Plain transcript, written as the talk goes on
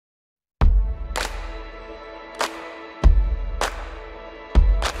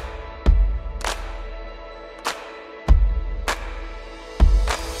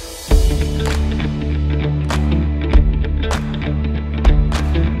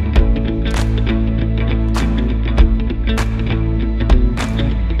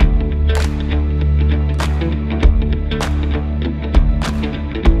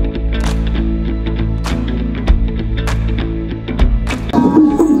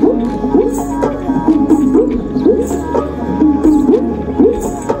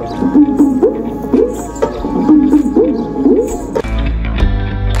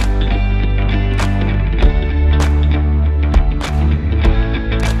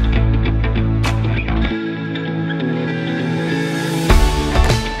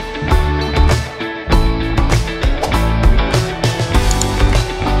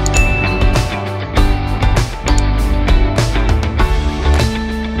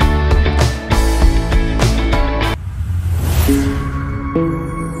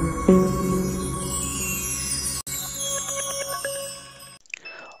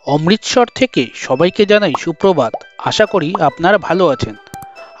অমৃতসর থেকে সবাইকে জানাই সুপ্রভাত। আশা করি আপনারা ভালো আছেন।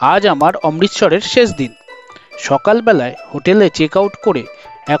 আজ আমার অমৃতসরের শেষ দিন। সকালবেলায় হোটেলে চেক আউট করে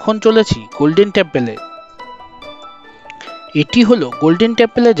এখন চলেছি গোল্ডেন টেম্পলে। এটি হলো গোল্ডেন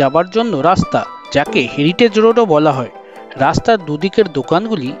টেম্পলে যাবার জন্য রাস্তা, যাকে হেরিটেজ রোডও বলা হয়। রাস্তার দুদিকের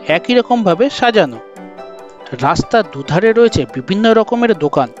দোকানগুলি একই রকমভাবে সাজানো। রাস্তার দুধারে রয়েছে বিভিন্ন রকমের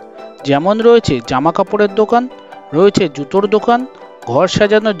দোকান, যেমন রয়েছে জামা কাপড়ের দোকান, রয়েছে জুতোর দোকান, ঘর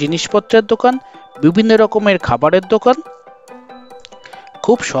সাজানোর জিনিসপত্রের দোকান, বিভিন্ন রকমের খাবারের দোকান।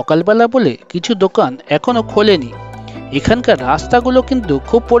 খুব সকালবেলা বলে কিছু দোকান এখনো খোলেনি। এখানকার রাস্তাগুলো কিন্তু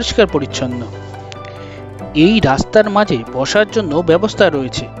খুব পরিষ্কার পরিচ্ছন্ন। এই রাস্তার মাঝে বসার জন্য ব্যবস্থা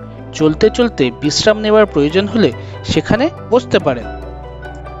রয়েছে। চলতে চলতে বিশ্রাম নেওয়ার প্রয়োজন হলে সেখানে বসতে পারেন।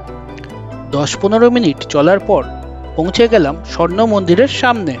 10-15 মিনিট চলার পর পৌঁছে গেলাম স্বর্ণ মন্দিরের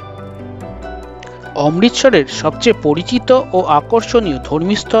সামনে। অমৃতসরের সবচেয়ে পরিচিত ও আকর্ষণীয়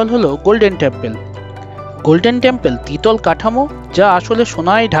ধর্মীয়স্থল হলো গোল্ডেন টেম্পল। গোল্ডেন টেম্পল দ্বিতল কাঠামো, যা আসলে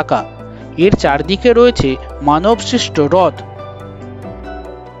সোনায় ঢাকা। এর চারদিকে রয়েছে মানবসৃষ্ট হ্রদ।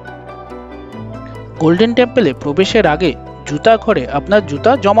 গোল্ডেন টেম্পলে প্রবেশের আগে জুতা ঘরে আপনার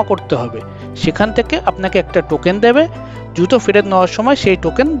জুতা জমা করতে হবে। সেখান থেকে আপনাকে একটা টোকেন দেবে। জুতো ফেরত নেওয়ার সময় সেই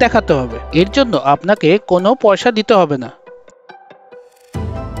টোকেন দেখাতে হবে। এর জন্য আপনাকে কোনো পয়সা দিতে হবে না।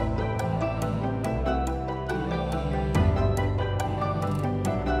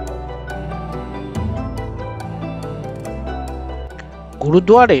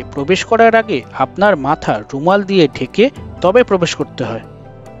 গুরুদুয়ারে প্রবেশ করার আগে আপনার মাথা রুমাল দিয়ে ঢেকে তবে প্রবেশ করতে হয়।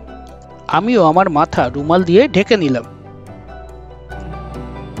 আমিও আমার মাথা রুমাল দিয়ে ঢেকে নিলাম।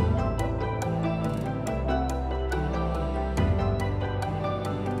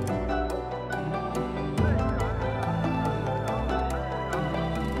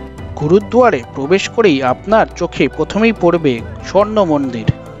 গুরুদুয়ারে প্রবেশ করেই আপনার চোখে প্রথমেই পড়বে স্বর্ণ মন্দির।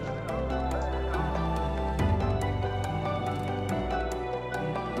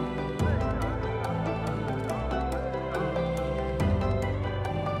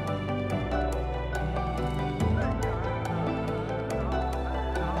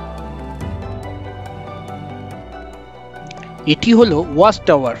 এটি হলো ওয়াচ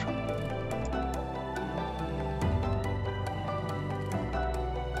টাওয়ার।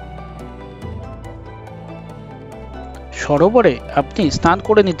 সরোবরে আপনি স্নান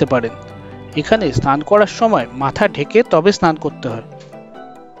করে নিতে পারেন। এখানে স্নান করার সময় মাথা ঢেকে তবে স্নান করতে হয়।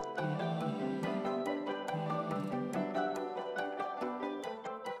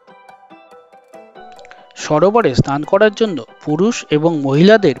 সরোবরে স্নান করার জন্য পুরুষ এবং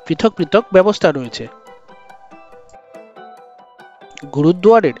মহিলাদের পৃথক পৃথক ব্যবস্থা রয়েছে।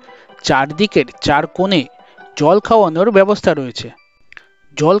 গুরুদুয়ারের চারদিকের 4 কোণে জল খাওয়ানোর ব্যবস্থা রয়েছে।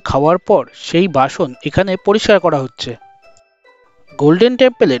 জল খাওয়ার পর সেই বাসন এখানে পরিষ্কার করা হচ্ছে। গোল্ডেন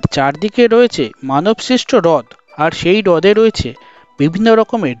টেম্পলের চারদিকে রয়েছে মানবসৃষ্ট হ্রদ, আর সেই হ্রদে রয়েছে বিভিন্ন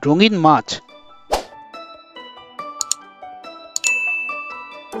রকমের রঙিন মাছ।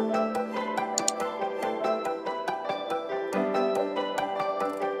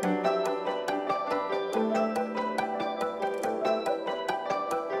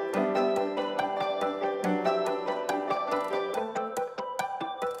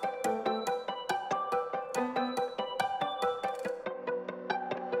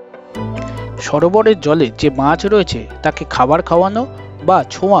 সরোবরের জলে যে মাছ রয়েছে তাকে খাবার খাওয়ানো বা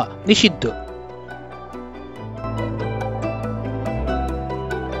ছোঁয়া নিষিদ্ধ।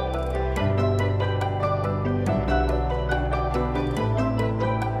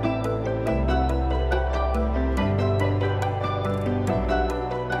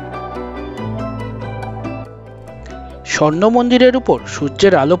 স্বর্ণ মন্দিরের উপর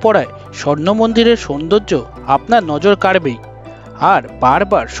সূর্যের আলো পড়ায় স্বর্ণ মন্দিরের সৌন্দর্য আপনার নজর কাড়বেই, আর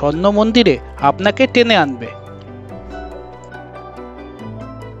বারবার স্বর্ণ মন্দিরে আপনাকে টেনে আনবে।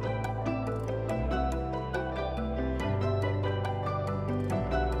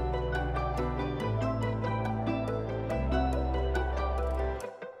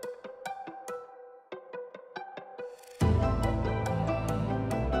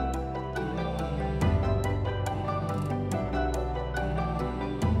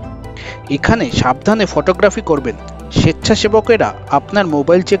 এখানে সাবধানে ফটোগ্রাফি করবেন। স্বেচ্ছাসেবকেরা আপনার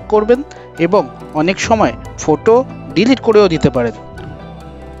মোবাইল চেক করবেন এবং অনেক সময় ফটো ডিলিট করেও দিতে পারেন।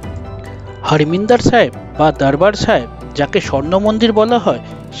 হরমিন্দর সাহেব বা দরবার সাহেব, যাকে স্বর্ণ মন্দির বলা হয়,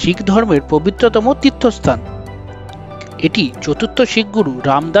 শিখ ধর্মের পবিত্রতম তীর্থস্থান। এটি চতুর্থ শিখ গুরু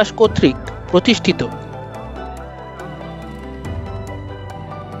রামদাস কর্তৃক প্রতিষ্ঠিত।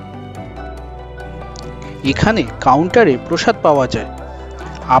 এখানে কাউন্টারে প্রসাদ পাওয়া যায়।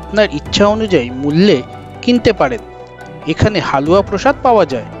 আপনার ইচ্ছা অনুযায়ী মূল্যে কিনতে পারেন। এখানে হালুয়া প্রসাদ পাওয়া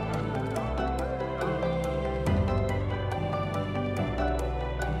যায়।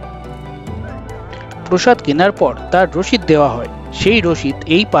 প্রসাদ কেনার পর তার রসিদ দেওয়া হয়। সেই রসিদ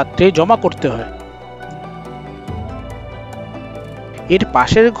এই পাত্রে জমা করতে হয়। এর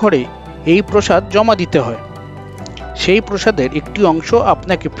পাশের ঘরে এই প্রসাদ জমা দিতে হয়। সেই প্রসাদের একটি অংশ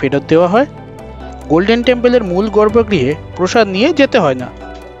আপনাকে ফেরত দেওয়া হয়। গোল্ডেন টেম্পলের মূল গর্ভগৃহে প্রসাদ নিয়ে যেতে হয় না।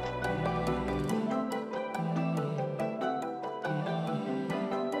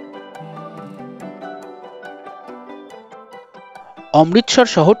 অমৃতসর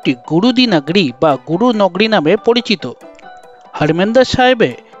শহরটি গুরু দি নগরী বা গুরু নগরী নামে পরিচিত। হরমন্দির সাহেবে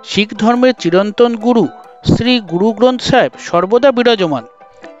শিখ ধর্মের চিরন্তন গুরু শ্রী গুরু গ্রন্থ সাহেব সর্বদা বিরাজমান।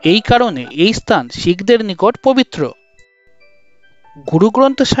 এই কারণে এই স্থান শিখদের নিকট পবিত্র। গুরু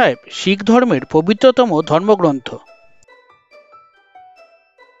গ্রন্থ সাহেব শিখ ধর্মের পবিত্রতম ধর্মগ্রন্থ।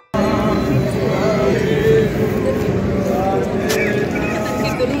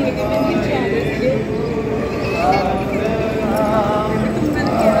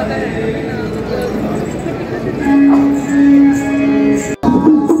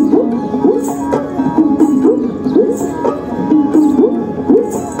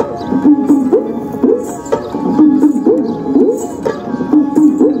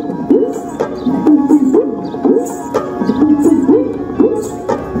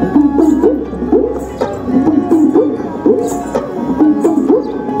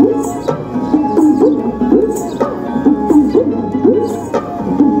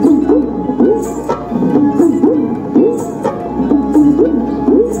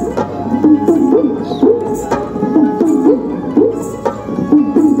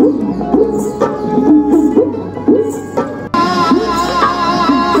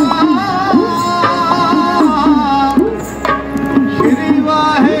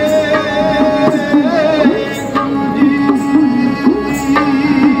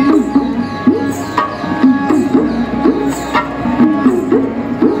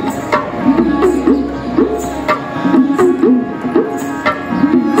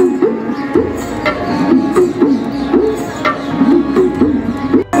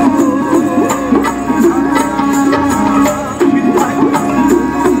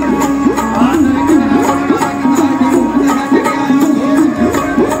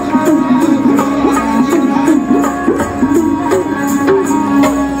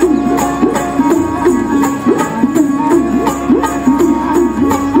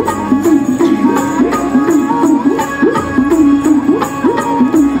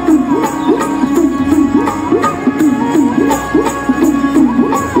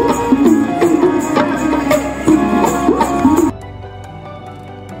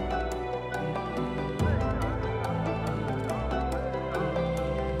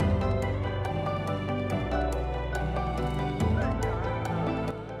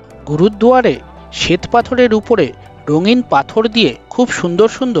 গুরুদ্বারে শ্বেত পাথরের উপরে রঙিন পাথর দিয়ে খুব সুন্দর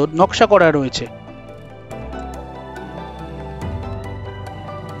সুন্দর নকশা করা রয়েছে।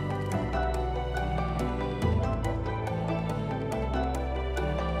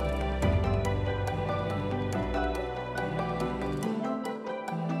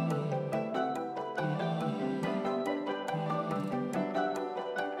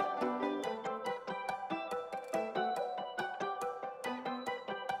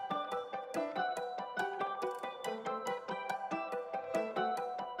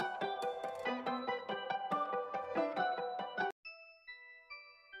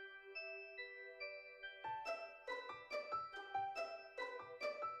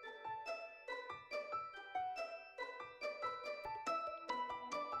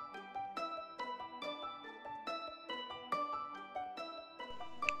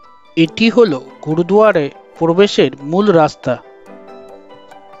 এটি হলো গুরুদুয়ারে প্রবেশের মূল রাস্তা।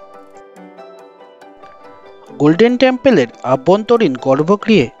 গোল্ডেন টেম্পলের আভ্যন্তরীণ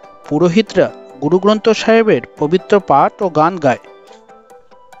গর্ভগৃহে পুরোহিতরা গুরু গ্রন্থ সাহেবের পবিত্র পাঠ ও গান গায়।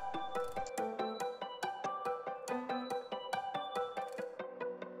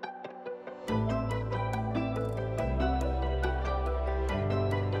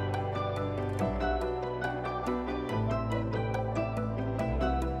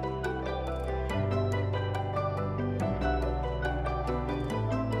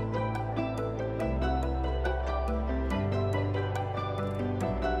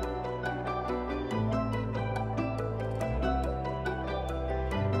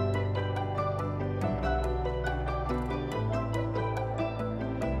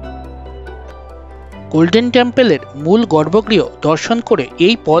 গোল্ডেন টেম্পলের মূল গর্ভগৃহ দর্শন করে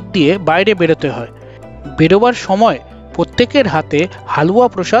এই পথ দিয়ে বাইরে বেরোতে হয়। বেরোবার সময় প্রত্যেকের হাতে হালুয়া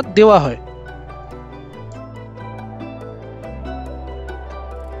প্রসাদ দেওয়া হয়।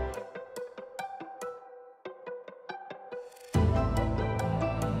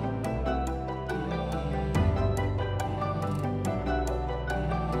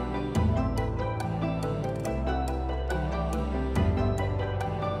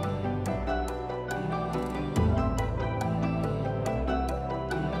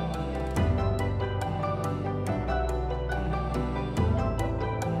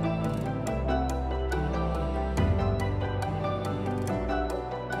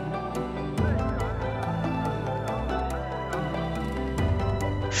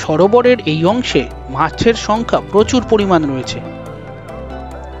 সরোবরের এই অংশে মাছের সংখ্যা প্রচুর পরিমাণ রয়েছে।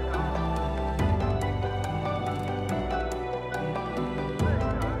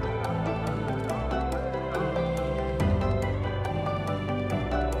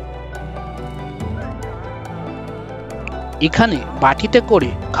 এখানে বাটিতে করে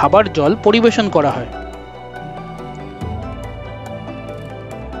খাবার জল পরিবেশন করা হয়।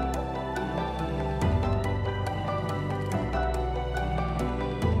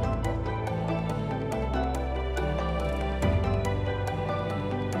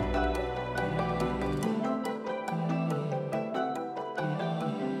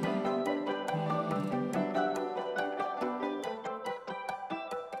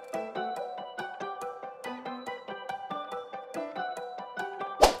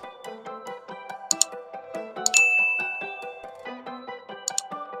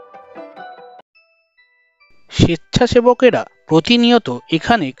 স্বেচ্ছাসেবকেরা প্রতিনিয়ত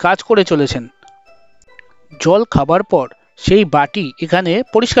এখানে কাজ করে চলেছেন। জল খাবার পর সেই বাটি এখানে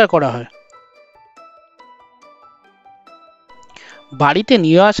পরিষ্কার করা হয়। বাড়িতে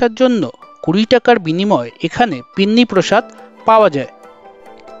নিয়ে আসার জন্য 20 টাকার বিনিময়ে এখানে পিন্নি প্রসাদ পাওয়া যায়।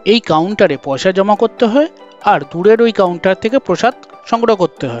 এই কাউন্টারে পয়সা জমা করতে হয় আর দূরের ওই কাউন্টার থেকে প্রসাদ সংগ্রহ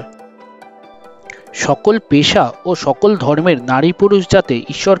করতে হয়। সকল পেশা ও সকল ধর্মের নারী পুরুষ যাতে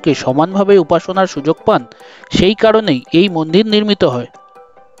ঈশ্বরকে সমানভাবে উপাসনার সুযোগ পান, সেই কারণেই এই মন্দির নির্মিত হয়।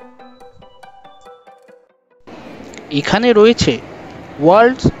 এখানে রয়েছে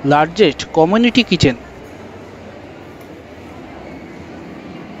ওয়ার্ল্ডস লার্জেস্ট কমিউনিটি কিচেন।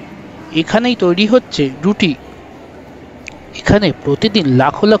 এখানেই তৈরি হচ্ছে রুটি। এখানে প্রতিদিন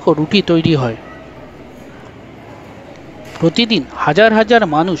লাখো লাখো রুটি তৈরি হয়। প্রতিদিন হাজার হাজার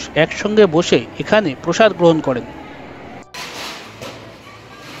মানুষ একসঙ্গে বসে এখানে প্রসাদ গ্রহণ করেন।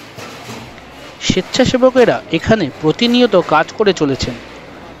 স্বেচ্ছাসেবকেরা এখানে প্রতিনিয়ত কাজ করে চলেছেন।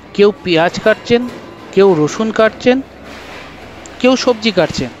 কেউ পেঁয়াজ কাটছেন, কেউ রসুন কাটছেন, কেউ সবজি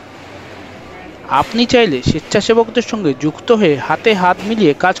কাটছেন। আপনি চাইলে স্বেচ্ছাসেবকদের সঙ্গে যুক্ত হয়ে হাতে হাত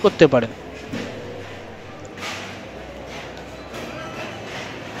মিলিয়ে কাজ করতে পারেন।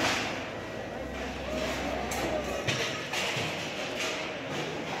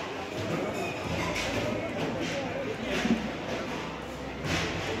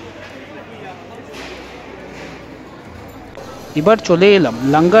 এবার চলে এলাম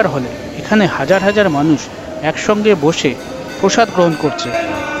লাঙ্গার হলে। এখানে হাজার হাজার মানুষ একসঙ্গে বসে প্রসাদ গ্রহণ করছে।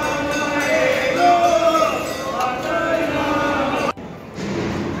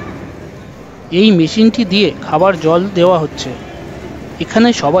 এই মেশিনটি দিয়ে খাবার জল দেওয়া হচ্ছে। এখানে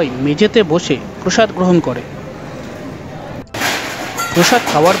সবাই মেঝেতে বসে প্রসাদ গ্রহণ করে। প্রসাদ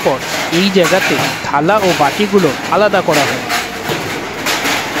খাওয়ার পর এই জায়গাতে থালা ও বাটিগুলো আলাদা করা হয়।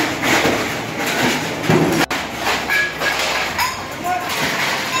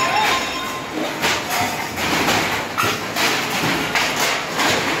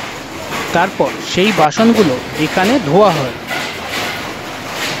 তারপর সেই বাসনগুলো এখানে ধোয়া হয়।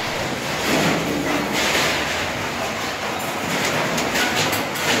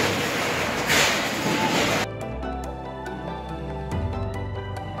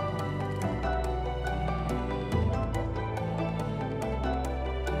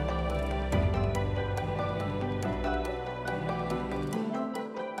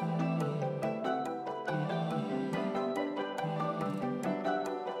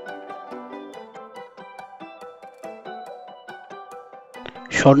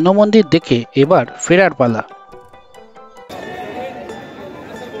 স্বর্ণ মন্দির দেখে এবার ফেরার পালা।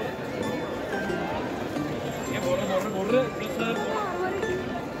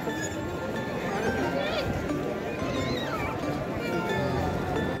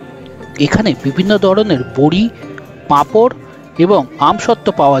 এখানে বিভিন্ন ধরনের বড়ি, পাঁপড় এবং আমসত্ত্ব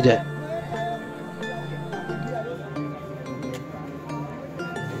পাওয়া যায়।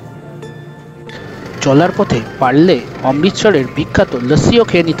 চলার পথে পারলে অমৃতসরের বিখ্যাত লস্যিও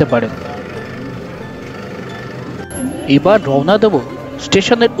খেয়ে নিতে পারেন। এবার রওনা দেব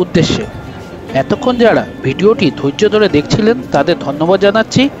স্টেশনের উদ্দেশ্যে। এতক্ষণ যারা ভিডিওটি ধৈর্য ধরে দেখছিলেন তাদের ধন্যবাদ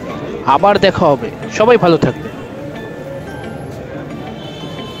জানাচ্ছি। আবার দেখা হবে। সবাই ভালো থাকবেন।